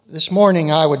This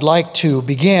morning, I would like to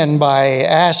begin by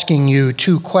asking you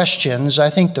two questions. I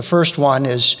think the first one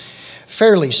is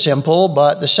fairly simple,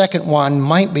 but the second one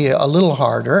might be a little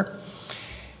harder.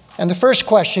 And the first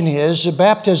question is,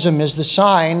 baptism is the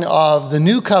sign of the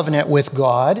new covenant with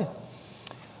God.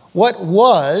 What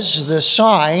was the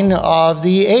sign of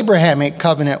the Abrahamic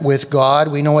covenant with God?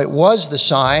 We know it was the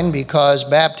sign because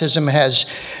baptism has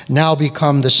now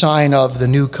become the sign of the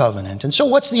new covenant. And so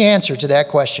what's the answer to that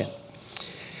question?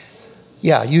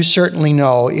 Yeah, you certainly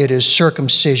know it is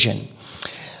circumcision.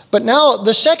 But now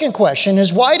the second question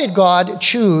is, why did God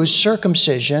choose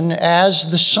circumcision as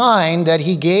the sign that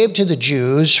he gave to the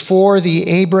Jews for the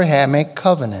Abrahamic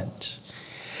covenant?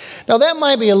 Now that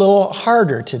might be a little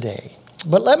harder today,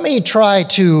 but let me try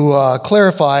to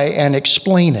clarify and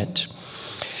explain it.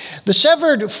 The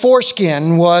severed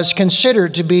foreskin was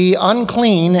considered to be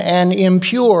unclean and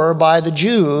impure by the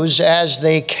Jews as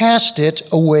they cast it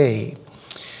away.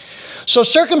 So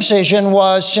circumcision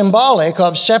was symbolic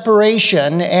of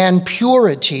separation and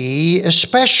purity,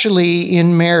 especially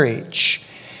in marriage.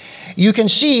 You can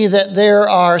see that there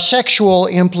are sexual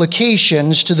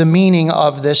implications to the meaning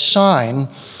of this sign.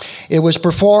 It was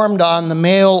performed on the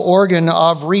male organ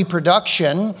of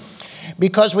reproduction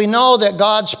because we know that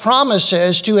God's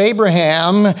promises to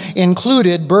Abraham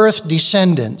included birth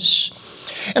descendants.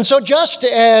 And so just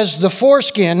as the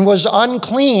foreskin was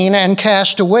unclean and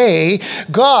cast away,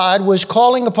 God was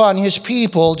calling upon his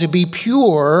people to be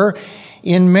pure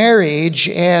in marriage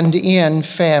and in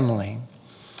family.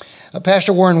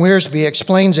 Pastor Warren Wiersbe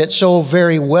explains it so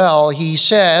very well. He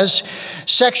says,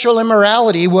 sexual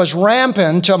immorality was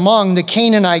rampant among the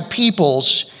Canaanite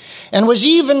peoples and was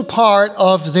even part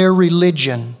of their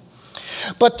religion.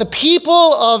 But the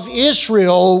people of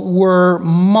Israel were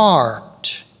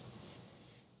marked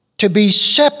to be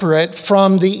separate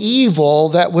from the evil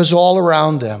that was all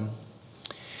around them.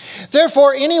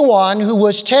 Therefore, anyone who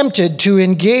was tempted to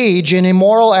engage in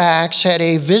immoral acts had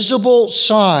a visible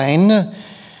sign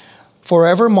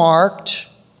forever marked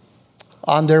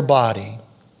on their body.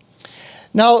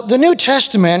 Now, the New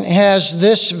Testament has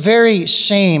this very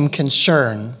same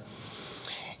concern.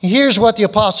 Here's what the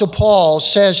Apostle Paul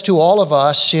says to all of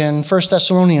us in 1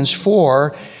 Thessalonians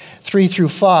 4, 3 through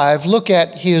 5. Look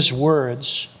at his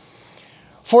words.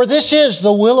 For this is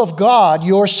the will of God,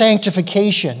 your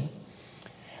sanctification,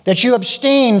 that you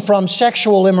abstain from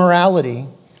sexual immorality,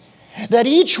 that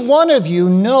each one of you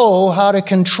know how to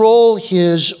control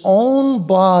his own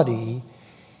body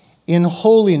in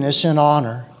holiness and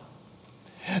honor,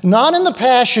 not in the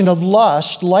passion of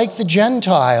lust like the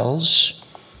Gentiles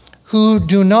who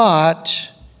do not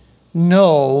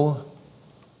know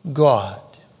God.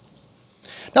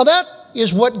 Now that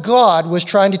is what God was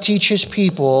trying to teach his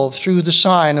people through the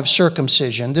sign of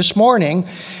circumcision. This morning,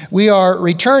 we are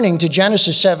returning to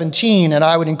Genesis 17, and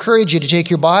I would encourage you to take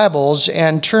your Bibles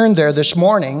and turn there this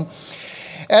morning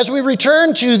as we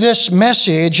return to this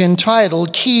message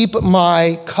entitled, Keep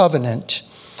My Covenant.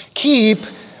 Keep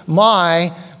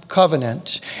My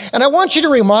Covenant. And I want you to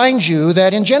remind you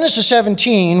that in Genesis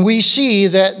 17, we see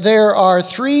that there are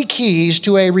three keys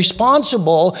to a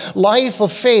responsible life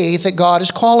of faith that God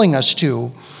is calling us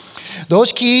to.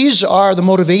 Those keys are the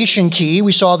motivation key.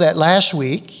 We saw that last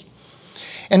week.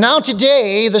 And now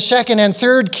today, the second and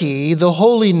third key, the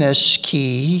holiness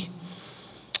key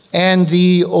and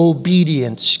the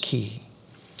obedience key.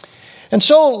 And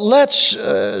so let's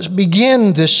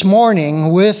begin this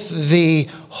morning with the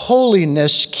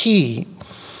holiness key.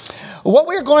 What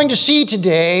we're going to see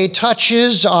today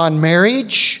touches on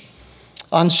marriage,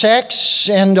 on sex,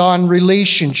 and on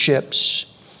relationships.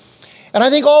 And I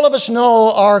think all of us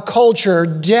know our culture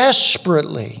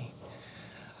desperately,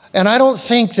 and I don't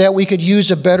think that we could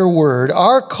use a better word,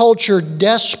 our culture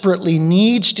desperately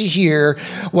needs to hear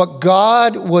what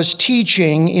God was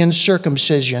teaching in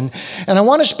circumcision. And I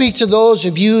want to speak to those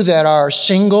of you that are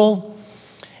single,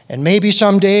 and maybe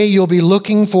someday you'll be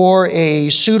looking for a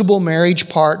suitable marriage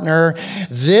partner.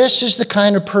 This is the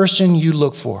kind of person you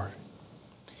look for.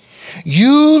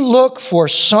 You look for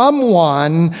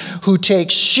someone who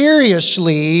takes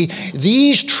seriously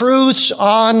these truths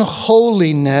on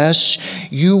holiness.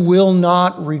 You will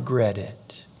not regret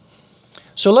it.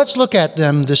 So let's look at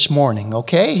them this morning,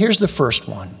 okay? Here's the first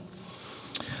one.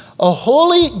 A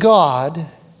holy God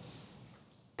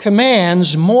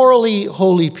commands morally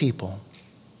holy people.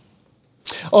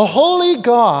 A holy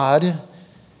God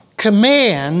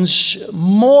commands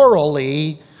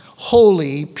morally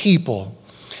holy people.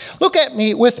 Look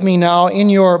with me now in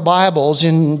your Bibles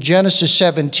in Genesis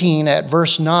 17 at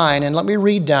verse 9, and let me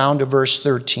read down to verse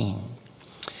 13.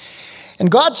 And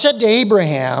God said to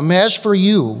Abraham, "As for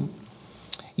you,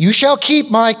 You shall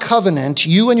keep my covenant,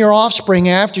 you and your offspring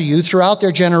after you, throughout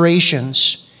their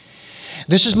generations.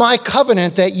 This is my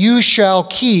covenant that you shall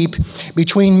keep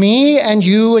between me and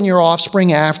you and your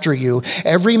offspring after you.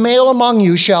 Every male among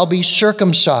you shall be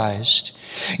circumcised.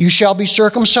 You shall be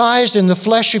circumcised in the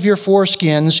flesh of your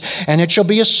foreskins, and it shall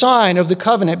be a sign of the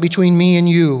covenant between me and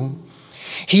you.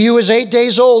 He who is 8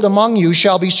 days old among you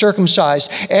shall be circumcised.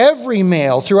 Every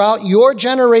male throughout your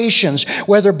generations,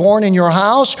 whether born in your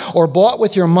house or bought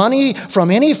with your money from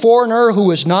any foreigner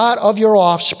who is not of your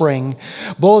offspring,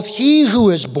 both he who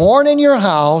is born in your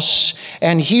house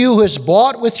and he who is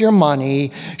bought with your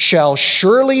money shall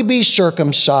surely be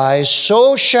circumcised.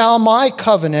 So shall my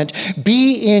covenant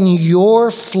be in your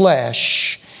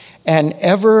flesh, an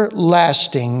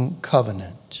everlasting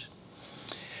covenant.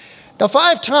 Now,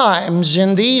 5 times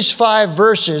in these 5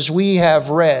 verses we have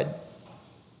read,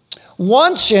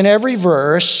 once in every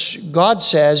verse, God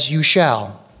says, you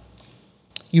shall.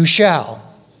 You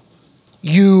shall.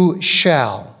 You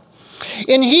shall.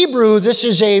 In Hebrew, this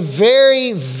is a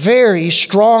very, very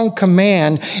strong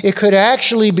command. It could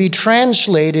actually be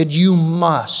translated, you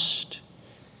must.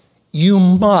 You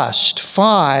must,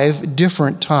 5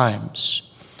 different times.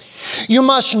 You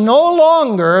must no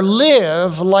longer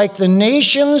live like the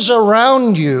nations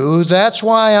around you. That's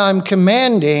why I'm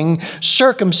commanding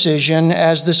circumcision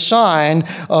as the sign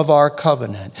of our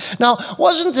covenant. Now,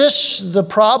 wasn't this the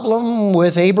problem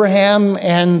with Abraham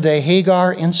and the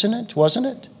Hagar incident, wasn't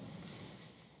it?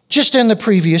 Just in the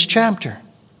previous chapter.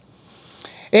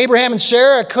 Abraham and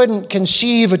Sarah couldn't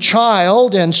conceive a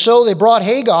child, and so they brought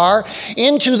Hagar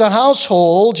into the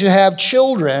household to have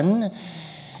children.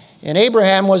 And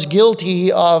Abraham was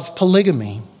guilty of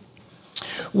polygamy.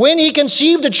 When he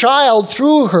conceived a child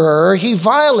through her, he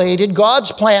violated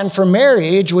God's plan for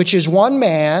marriage, which is one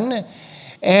man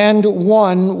and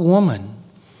one woman.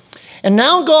 And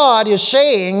now God is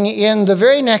saying in the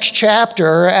very next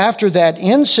chapter after that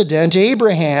incident,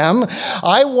 Abraham,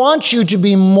 I want you to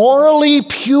be morally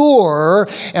pure,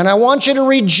 and I want you to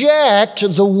reject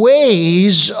the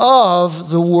ways of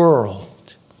the world.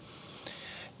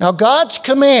 Now, God's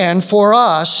command for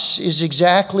us is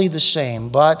exactly the same,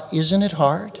 but isn't it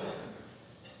hard?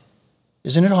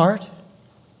 Isn't it hard?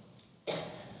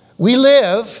 We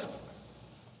live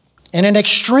in an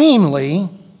extremely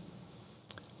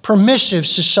permissive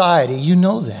society. You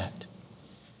know that.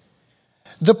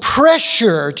 The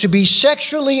pressure to be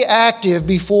sexually active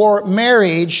before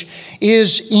marriage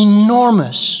is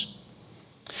enormous.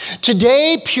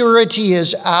 Today, purity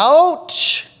is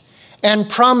out and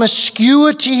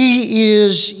promiscuity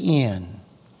is in.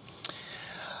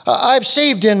 I've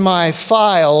saved in my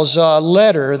files a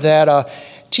letter that a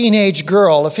teenage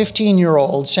girl, a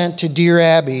 15-year-old, sent to Dear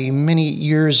Abby many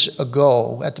years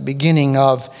ago at the beginning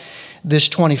of this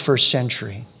 21st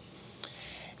century.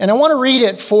 And I want to read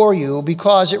it for you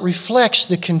because it reflects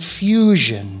the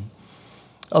confusion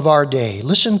of our day.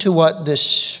 Listen to what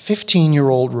this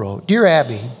 15-year-old wrote. Dear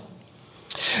Abby,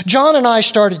 John and I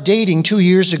started dating 2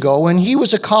 years ago when he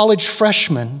was a college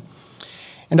freshman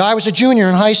and I was a junior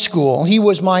in high school. He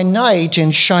was my knight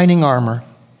in shining armor.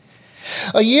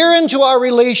 A year into our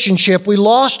relationship, we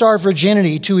lost our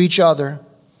virginity to each other.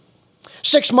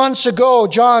 6 months ago,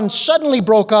 John suddenly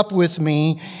broke up with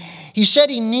me. He said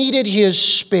he needed his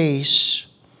space.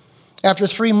 After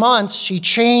 3 months, he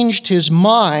changed his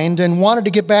mind and wanted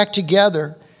to get back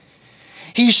together.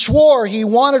 He swore he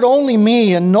wanted only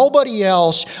me and nobody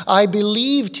else. I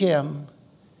believed him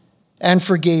and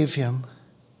forgave him.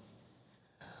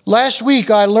 Last week,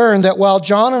 I learned that while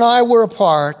John and I were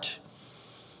apart,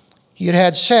 he had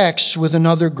had sex with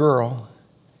another girl.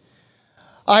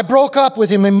 I broke up with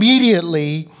him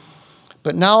immediately,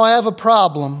 but now I have a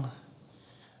problem.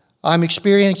 I'm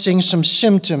experiencing some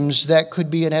symptoms that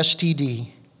could be an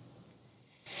STD.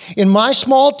 In my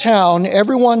small town,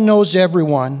 everyone knows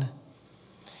everyone.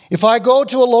 If I go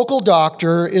to a local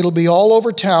doctor, it'll be all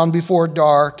over town before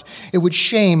dark. It would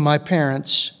shame my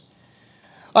parents.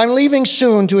 I'm leaving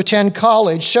soon to attend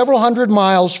college several hundred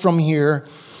miles from here.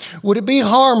 Would it be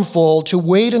harmful to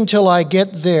wait until I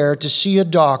get there to see a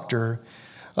doctor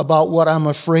about what I'm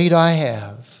afraid I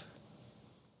have?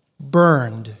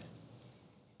 Burned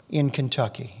in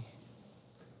Kentucky.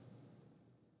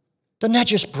 Doesn't that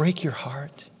just break your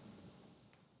heart?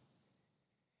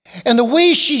 And the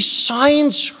way she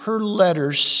signs her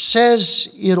letter says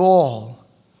it all.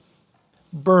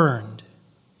 Burned.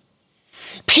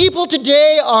 People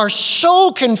today are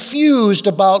so confused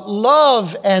about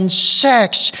love and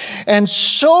sex, and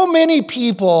so many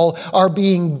people are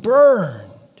being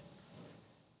burned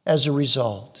as a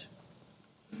result.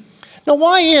 Now,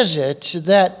 why is it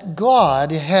that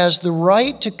God has the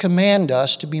right to command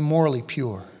us to be morally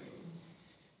pure?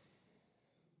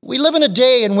 We live in a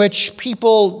day in which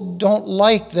people don't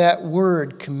like that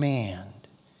word command.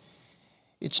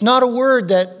 It's not a word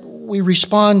that we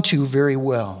respond to very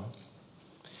well.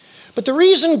 But the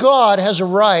reason God has a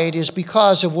right is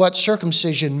because of what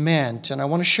circumcision meant, and I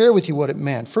want to share with you what it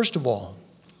meant. First of all,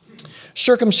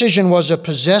 circumcision was a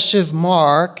possessive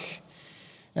mark,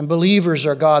 and believers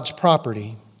are God's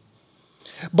property.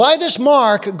 By this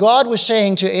mark, God was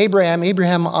saying to Abraham,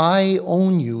 Abraham, I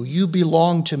own you. You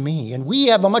belong to me. And we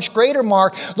have a much greater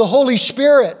mark, the Holy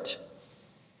Spirit.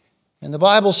 And the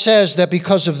Bible says that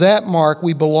because of that mark,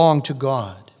 we belong to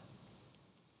God.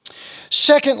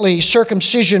 Secondly,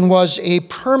 circumcision was a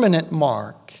permanent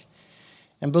mark,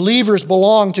 and believers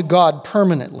belong to God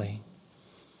permanently.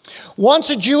 Once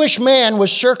a Jewish man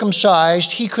was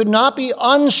circumcised, he could not be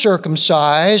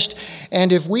uncircumcised.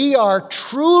 And if we are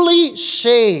truly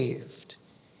saved,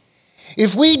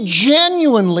 if we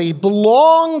genuinely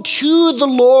belong to the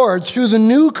Lord through the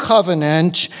new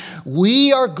covenant,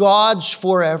 we are God's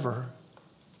forever.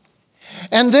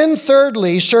 And then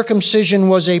thirdly, circumcision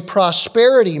was a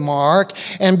prosperity mark,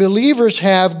 and believers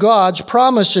have God's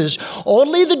promises.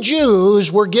 Only the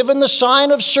Jews were given the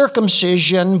sign of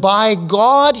circumcision by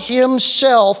God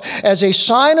Himself as a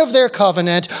sign of their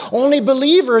covenant. Only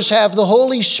believers have the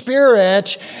Holy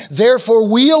Spirit. Therefore,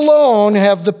 we alone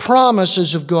have the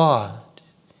promises of God.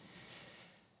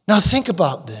 Now think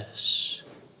about this.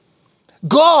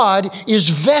 God is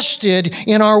vested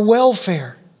in our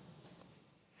welfare.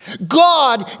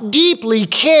 God deeply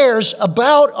cares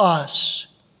about us.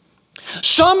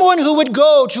 Someone who would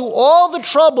go to all the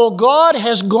trouble God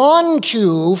has gone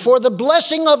to for the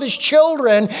blessing of His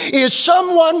children is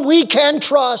someone we can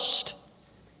trust.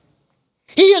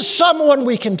 He is someone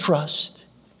we can trust.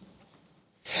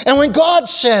 And when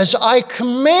God says, I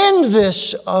command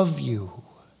this of you,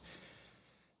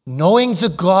 knowing the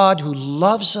God who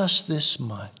loves us this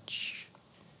much,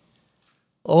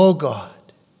 oh God,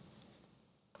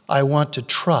 I want to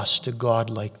trust a God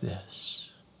like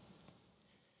this.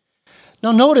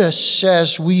 Now notice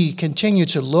as we continue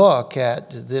to look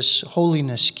at this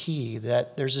holiness key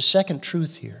that there's a second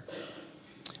truth here.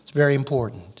 It's very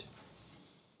important.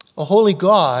 A holy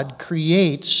God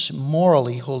creates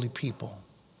morally holy people.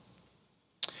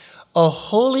 A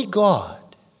holy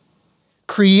God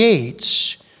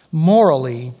creates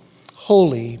morally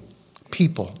holy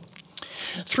people.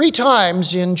 3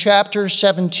 times in chapter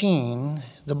 17,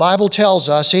 the Bible tells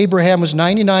us Abraham was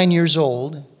 99 years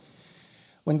old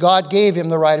when God gave him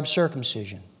the rite of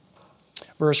circumcision.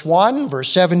 Verse 1,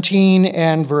 verse 17,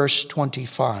 and verse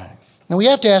 25. Now we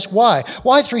have to ask why.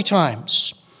 Why 3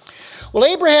 times? Well,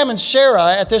 Abraham and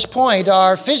Sarah at this point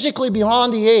are physically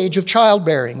beyond the age of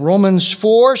childbearing. Romans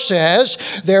 4 says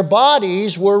their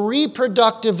bodies were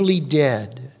reproductively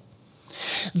dead.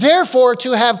 Therefore,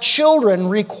 to have children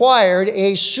required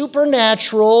a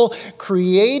supernatural,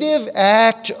 creative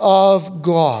act of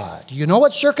God. You know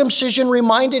what circumcision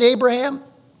reminded Abraham?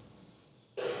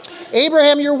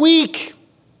 Abraham, you're weak.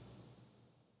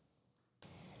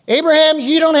 Abraham,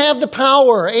 you don't have the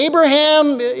power.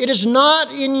 Abraham, it is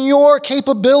not in your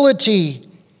capability.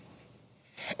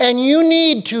 And you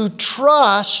need to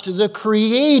trust the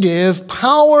creative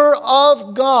power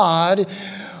of God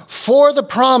for the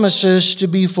promises to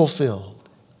be fulfilled.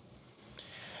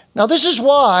 Now, this is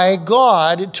why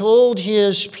God told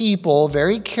His people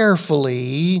very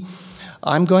carefully,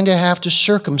 I'm going to have to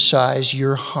circumcise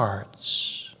your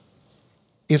hearts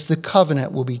if the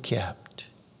covenant will be kept.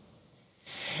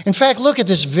 In fact, look at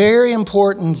this very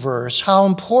important verse. How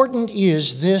important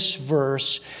is this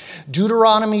verse?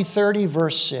 Deuteronomy 30,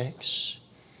 verse 6.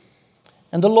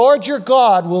 And the Lord your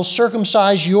God will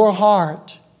circumcise your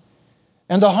heart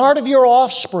and the heart of your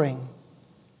offspring,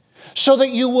 so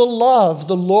that you will love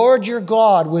the Lord your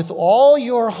God with all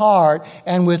your heart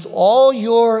and with all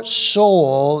your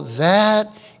soul, that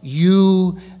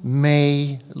you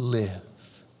may live.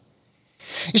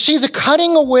 You see, the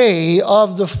cutting away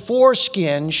of the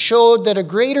foreskin showed that a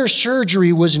greater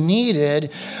surgery was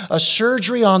needed, a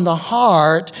surgery on the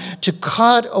heart to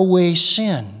cut away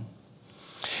sin.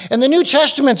 And the New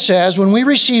Testament says when we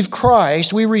receive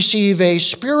Christ, we receive a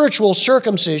spiritual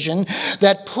circumcision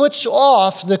that puts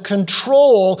off the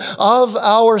control of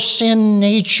our sin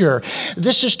nature.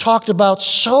 This is talked about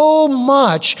so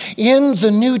much in the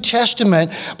New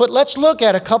Testament. But let's look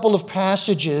at a couple of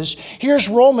passages. Here's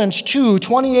Romans 2,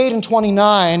 28 and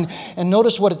 29, and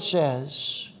notice what it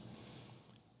says.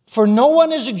 For no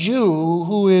one is a Jew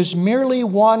who is merely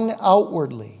one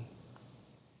outwardly,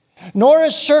 nor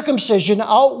is circumcision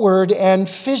outward and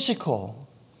physical.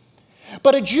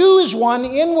 But a Jew is one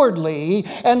inwardly,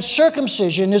 and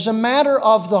circumcision is a matter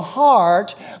of the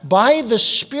heart by the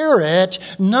Spirit,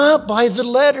 not by the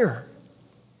letter.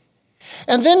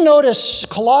 And then notice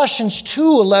Colossians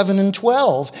 2:11 and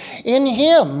 12. In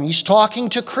him, he's talking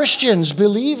to Christians,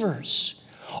 believers.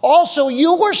 Also,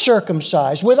 you were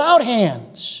circumcised without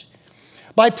hands,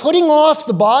 by putting off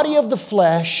the body of the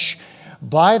flesh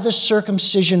by the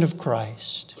circumcision of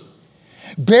Christ.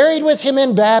 Buried with him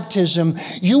in baptism,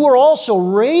 you were also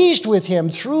raised with him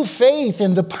through faith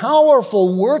in the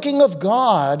powerful working of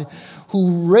God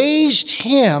who raised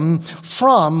him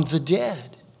from the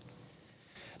dead.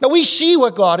 Now we see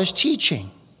what God is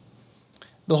teaching.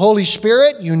 The Holy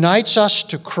Spirit unites us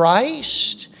to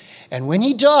Christ, and when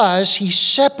he does, he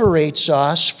separates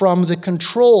us from the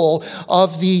control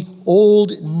of the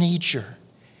old nature.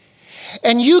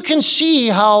 And you can see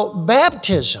how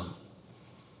baptism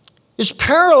is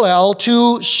parallel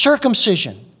to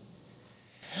circumcision.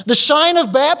 The sign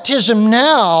of baptism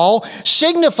now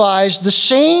signifies the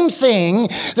same thing,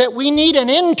 that we need an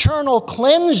internal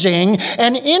cleansing,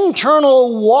 an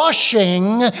internal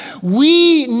washing.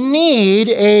 We need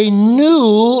a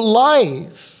new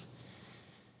life.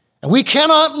 And we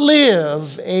cannot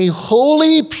live a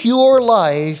holy, pure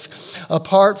life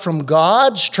apart from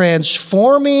God's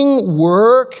transforming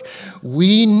work.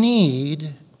 We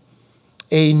need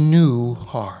a new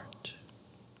heart.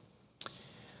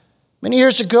 Many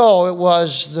years ago, it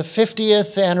was the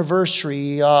 50th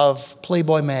anniversary of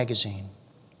Playboy magazine.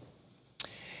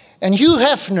 And Hugh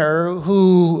Hefner,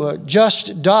 who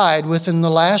just died within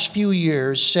the last few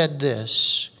years, said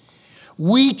this: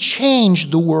 "We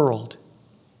changed the world."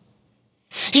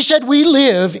 He said, "We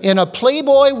live in a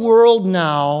Playboy world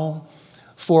now,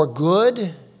 for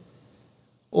good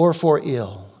or for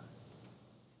ill."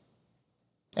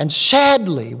 And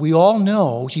sadly, we all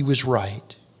know he was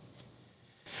right.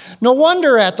 No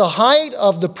wonder at the height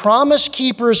of the Promise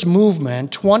Keepers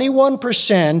movement,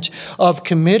 21% of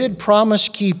committed Promise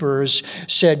Keepers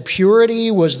said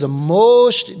purity was the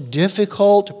most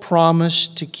difficult promise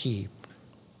to keep.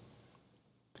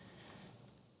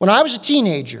 When I was a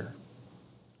teenager,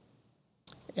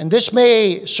 and this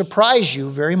may surprise you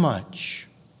very much,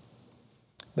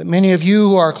 but many of you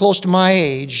who are close to my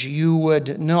age, you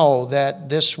would know that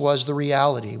this was the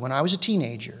reality. When I was a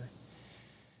teenager,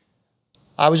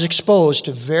 I was exposed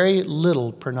to very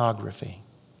little pornography.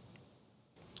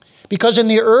 Because in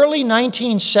the early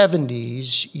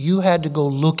 1970s, you had to go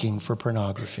looking for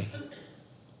pornography.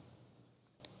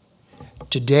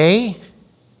 Today,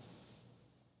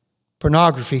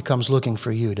 pornography comes looking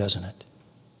for you, doesn't it?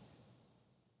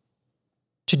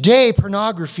 Today,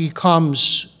 pornography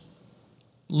comes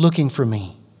looking for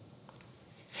me.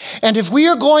 And if we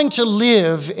are going to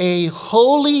live a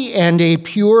holy and a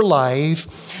pure life,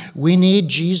 we need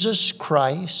Jesus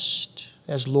Christ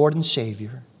as Lord and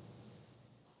Savior.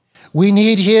 We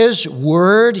need his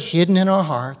word hidden in our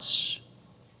hearts.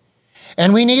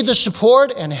 And we need the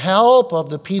support and help of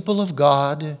the people of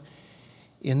God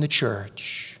in the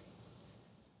church.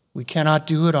 We cannot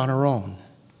do it on our own.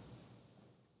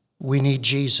 We need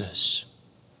Jesus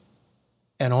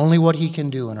and only what he can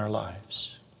do in our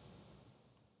lives.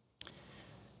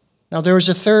 Now, there is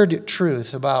a third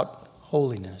truth about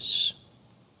holiness.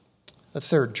 A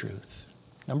third truth.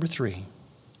 Number 3.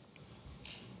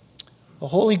 A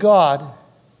holy God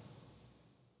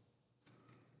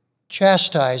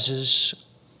chastises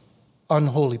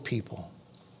unholy people.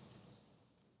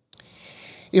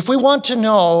 If we want to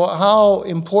know how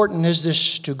important is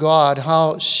this to God,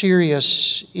 how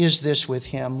serious is this with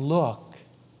him, look.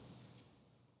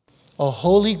 A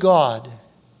holy God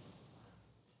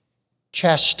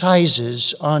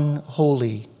chastises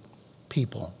unholy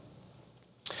people.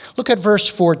 Look at verse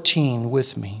 14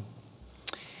 with me.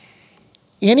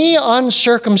 Any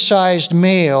uncircumcised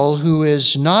male who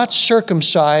is not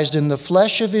circumcised in the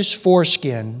flesh of his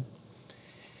foreskin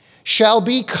shall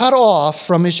be cut off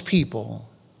from his people.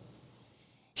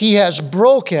 He has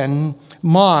broken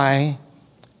my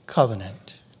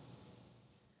covenant.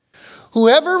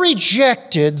 Whoever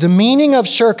rejected the meaning of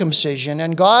circumcision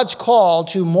and God's call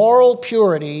to moral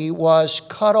purity was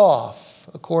cut off,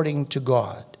 according to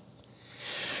God.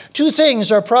 Two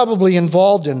things are probably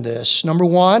involved in this. Number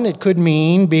one, it could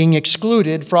mean being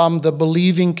excluded from the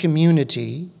believing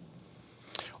community.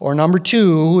 Or number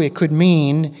two, it could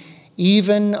mean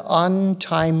even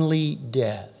untimely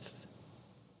death.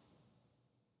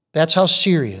 That's how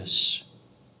serious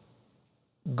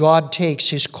God takes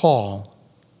his call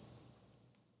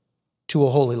to a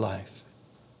holy life.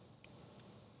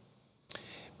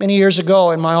 Many years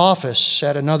ago in my office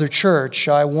at another church,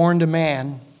 I warned a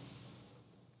man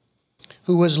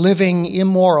who was living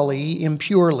immorally,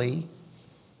 impurely,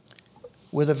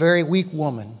 with a very weak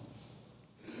woman.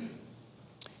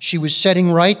 She was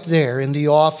sitting right there in the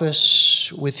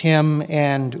office with him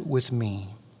and with me.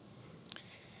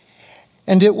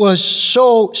 And it was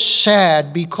so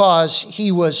sad because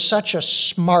he was such a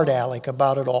smart aleck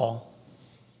about it all.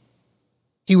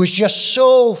 He was just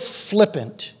so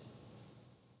flippant.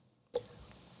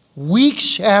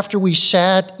 Weeks after we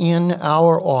sat in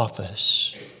our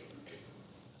office,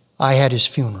 I had his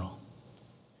funeral.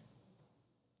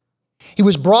 He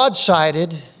was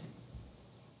broadsided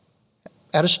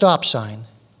at a stop sign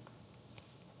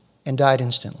and died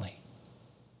instantly.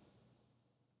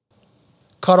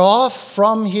 Cut off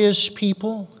from his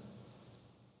people,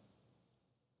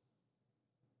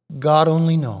 God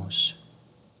only knows.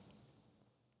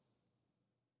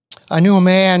 I knew a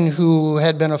man who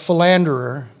had been a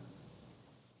philanderer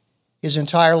his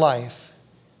entire life.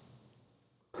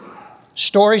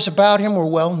 Stories about him were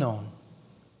well known.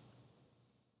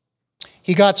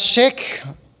 He got sick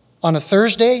on a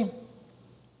Thursday.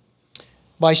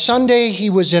 By Sunday, he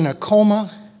was in a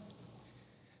coma.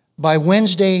 By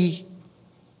Wednesday,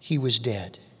 he was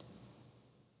dead.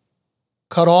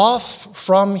 Cut off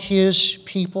from his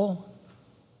people,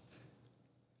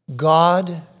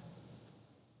 God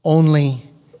only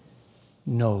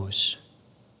knows.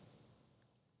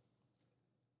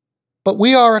 But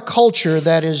we are a culture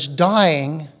that is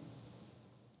dying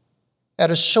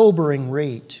at a sobering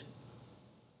rate.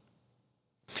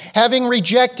 Having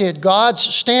rejected God's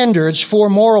standards for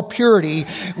moral purity,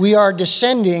 we are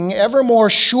descending ever more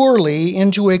surely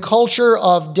into a culture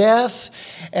of death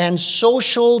and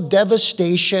social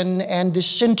devastation and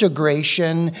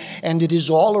disintegration, and it is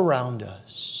all around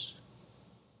us.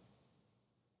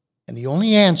 And the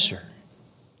only answer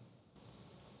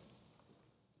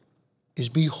is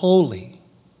be holy,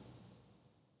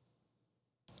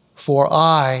 for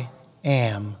I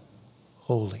am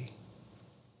holy.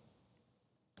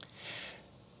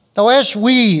 Now, as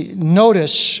we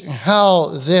notice how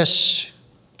this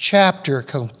chapter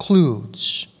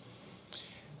concludes,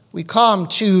 we come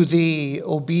to the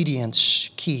obedience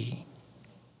key.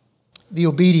 The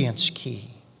obedience key.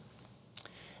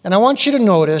 And I want you to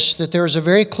notice that there is a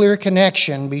very clear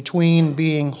connection between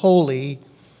being holy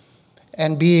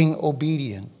and being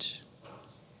obedient.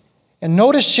 And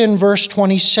notice in verse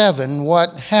 27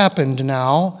 what happened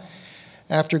now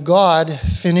after God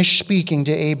finished speaking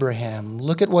to Abraham.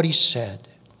 Look at what he said.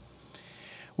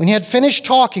 When he had finished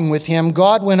talking with him,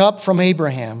 God went up from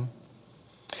Abraham.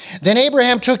 Then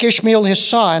Abraham took Ishmael his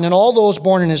son, and all those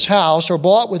born in his house, or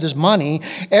bought with his money,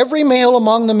 every male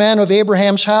among the men of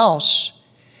Abraham's house.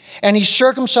 And he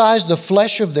circumcised the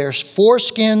flesh of their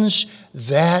foreskins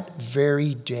that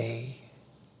very day,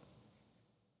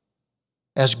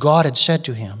 as God had said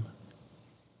to him.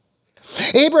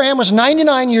 Abraham was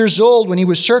 99 years old when he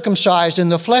was circumcised in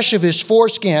the flesh of his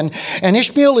foreskin, and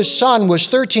Ishmael his son was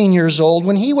 13 years old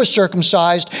when he was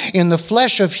circumcised in the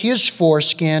flesh of his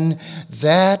foreskin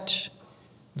that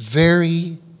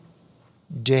very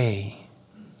day.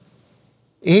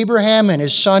 Abraham and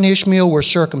his son Ishmael were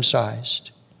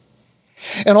circumcised.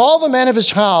 And all the men of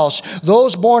his house,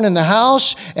 those born in the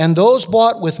house and those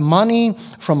bought with money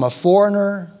from a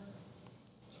foreigner,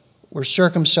 were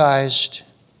circumcised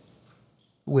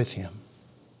with him.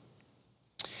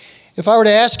 If I were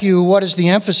to ask you what is the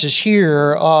emphasis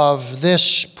here of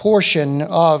this portion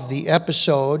of the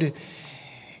episode,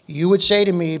 you would say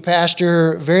to me,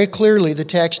 Pastor, very clearly the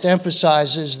text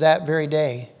emphasizes that very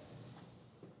day.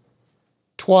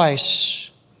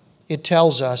 Twice it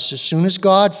tells us, as soon as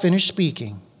God finished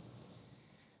speaking,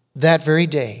 that very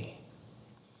day,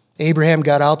 Abraham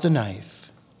got out the knife,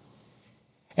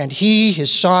 and he,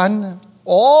 his son,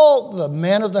 all the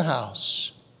men of the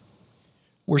house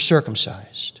were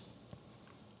circumcised.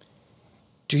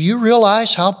 Do you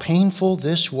realize how painful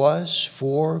this was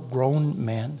for grown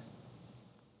men?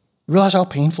 Realize how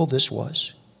painful this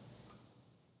was?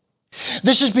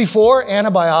 This is before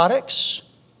antibiotics.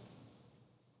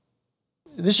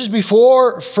 This is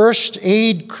before first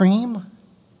aid cream.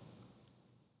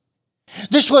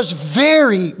 This was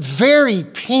very, very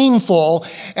painful,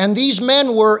 and these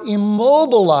men were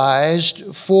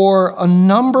immobilized for a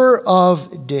number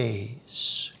of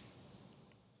days.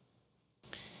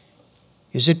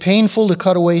 Is it painful to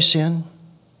cut away sin?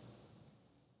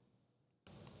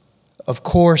 Of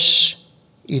course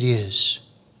it is.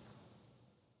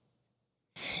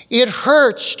 It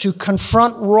hurts to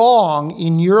confront wrong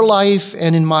in your life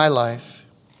and in my life.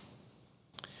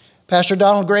 Pastor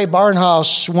Donald Gray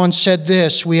Barnhouse once said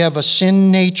this: we have a sin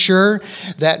nature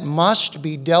that must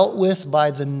be dealt with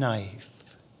by the knife.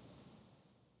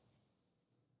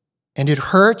 And it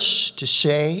hurts to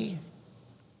say,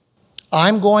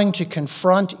 I'm going to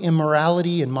confront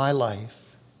immorality in my life.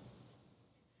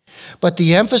 But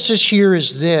the emphasis here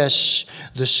is this: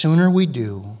 the sooner we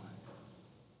do,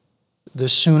 the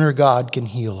sooner God can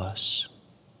heal us.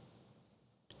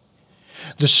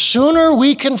 The sooner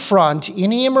we confront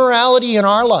any immorality in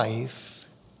our life,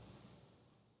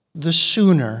 the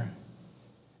sooner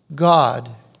God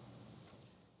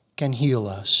can heal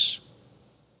us.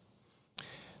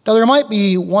 Now, there might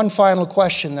be one final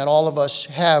question that all of us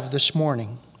have this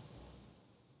morning.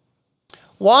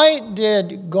 Why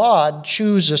did God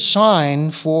choose a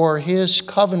sign for his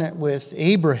covenant with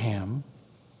Abraham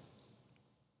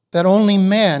that only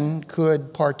men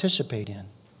could participate in?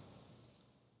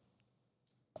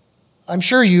 I'm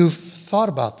sure you've thought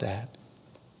about that.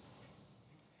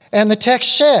 And the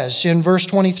text says in verse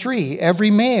 23, every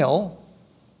male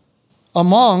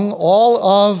among all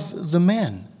of the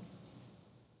men.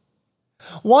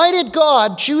 Why did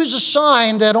God choose a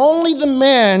sign that only the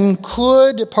men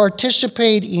could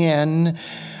participate in?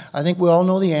 I think we all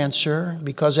know the answer: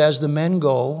 because as the men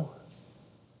go,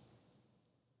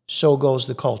 so goes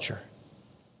the culture.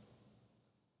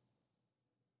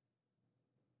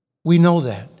 We know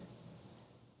that.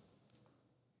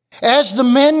 As the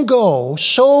men go,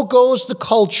 so goes the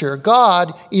culture.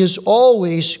 God is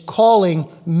always calling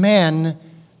men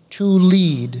to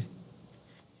lead.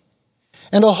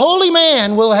 And a holy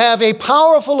man will have a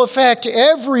powerful effect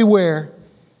everywhere.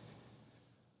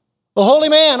 A holy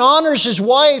man honors his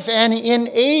wife and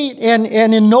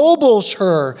ennobles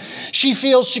her. She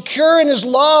feels secure in his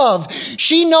love.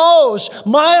 She knows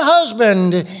my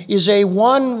husband is a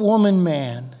one-woman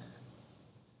man.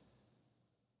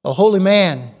 A holy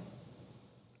man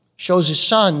shows his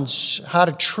sons how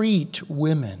to treat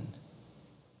women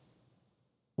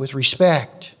with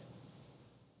respect,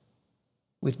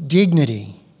 with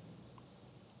dignity,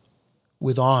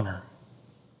 with honor.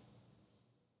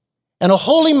 And a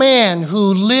holy man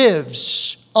who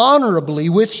lives honorably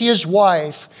with his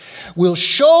wife will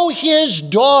show his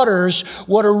daughters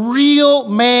what a real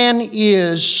man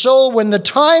is. So when the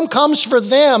time comes for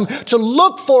them to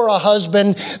look for a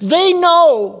husband, they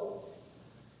know,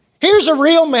 here's a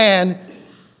real man,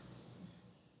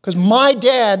 because my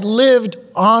dad lived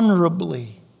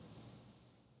honorably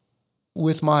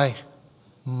with my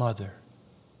mother.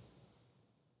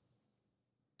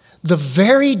 The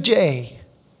very day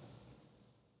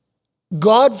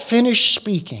God finished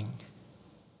speaking,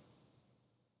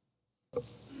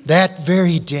 that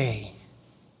very day,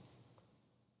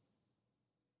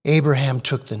 Abraham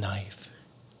took the knife.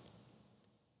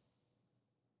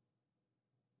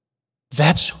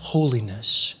 That's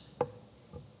holiness.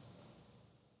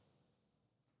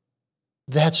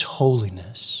 That's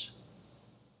holiness.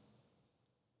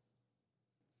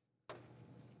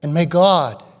 And may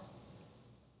God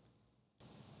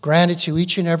grant it to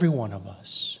each and every one of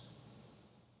us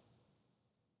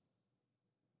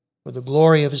for the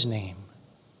glory of his name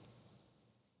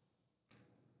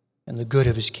and the good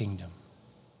of his kingdom.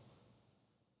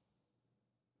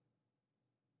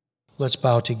 Let's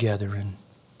bow together in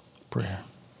prayer.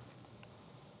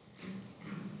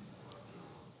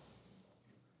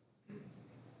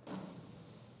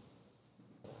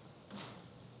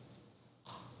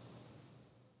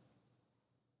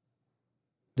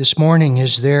 This morning,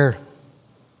 is there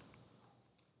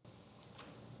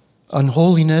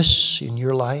unholiness in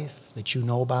your life that you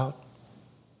know about?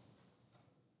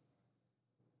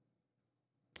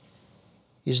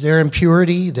 Is there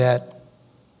impurity that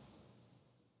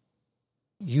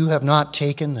you have not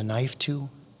taken the knife to?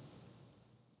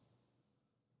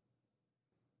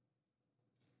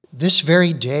 This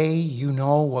very day, you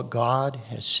know what God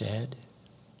has said,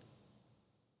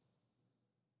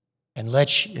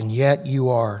 and yet you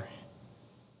are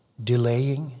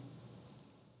delaying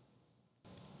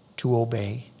to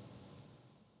obey.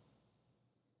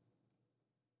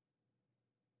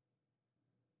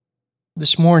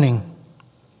 This morning,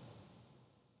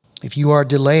 if you are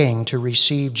delaying to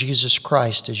receive Jesus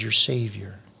Christ as your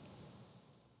Savior,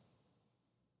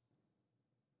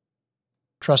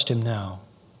 trust him now.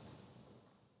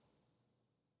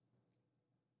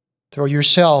 Throw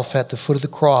yourself at the foot of the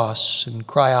cross and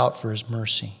cry out for his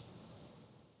mercy.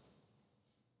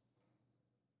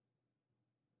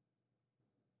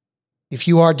 If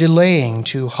you are delaying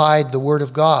to hide the Word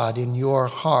of God in your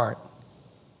heart,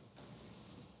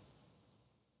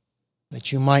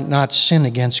 that you might not sin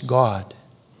against God,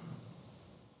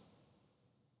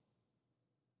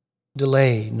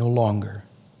 Delay no longer.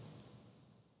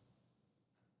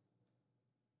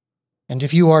 And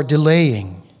if you are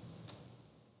delaying,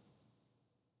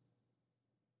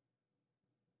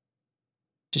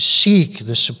 to seek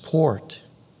the support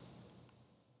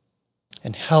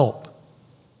and help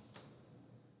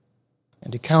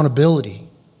and accountability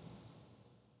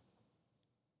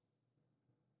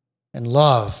and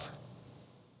love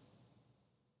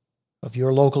of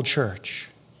your local church.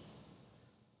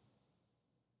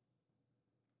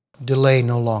 Delay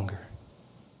no longer.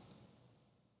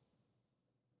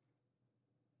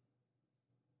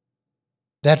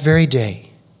 That very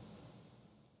day,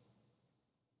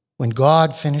 when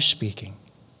God finished speaking,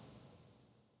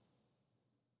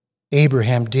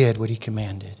 Abraham did what he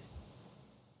commanded.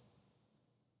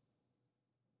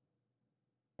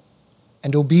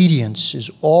 And obedience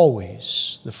is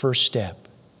always the first step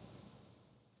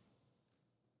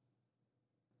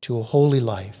to a holy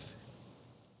life.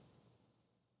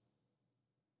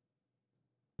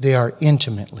 They are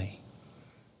intimately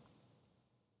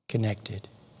connected.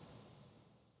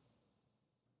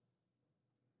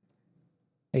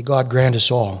 May God grant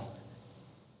us all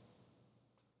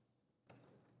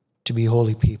to be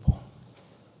holy people.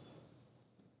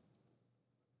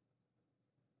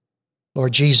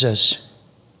 Lord Jesus,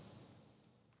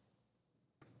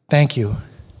 thank you.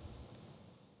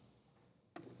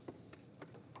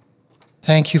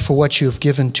 Thank you for what you have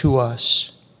given to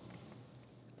us.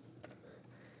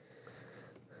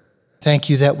 Thank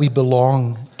you that we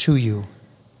belong to you.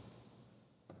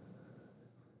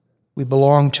 We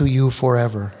belong to you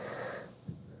forever.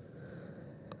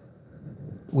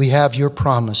 We have your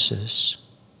promises.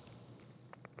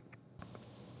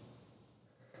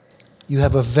 You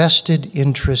have a vested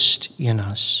interest in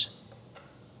us.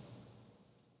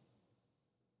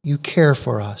 You care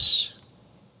for us.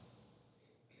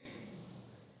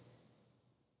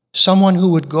 Someone who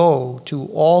would go to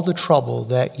all the trouble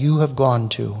that you have gone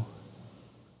to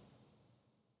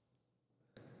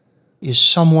is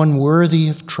someone worthy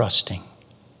of trusting.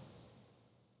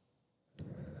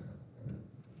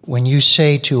 When you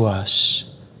say to us,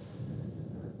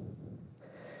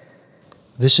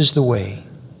 this is the way,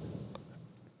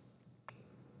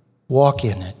 walk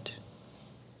in it,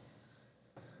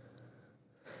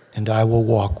 and I will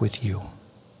walk with you.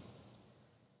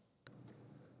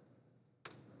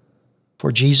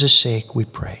 For Jesus' sake we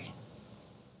pray.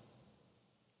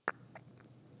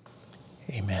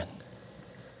 Amen.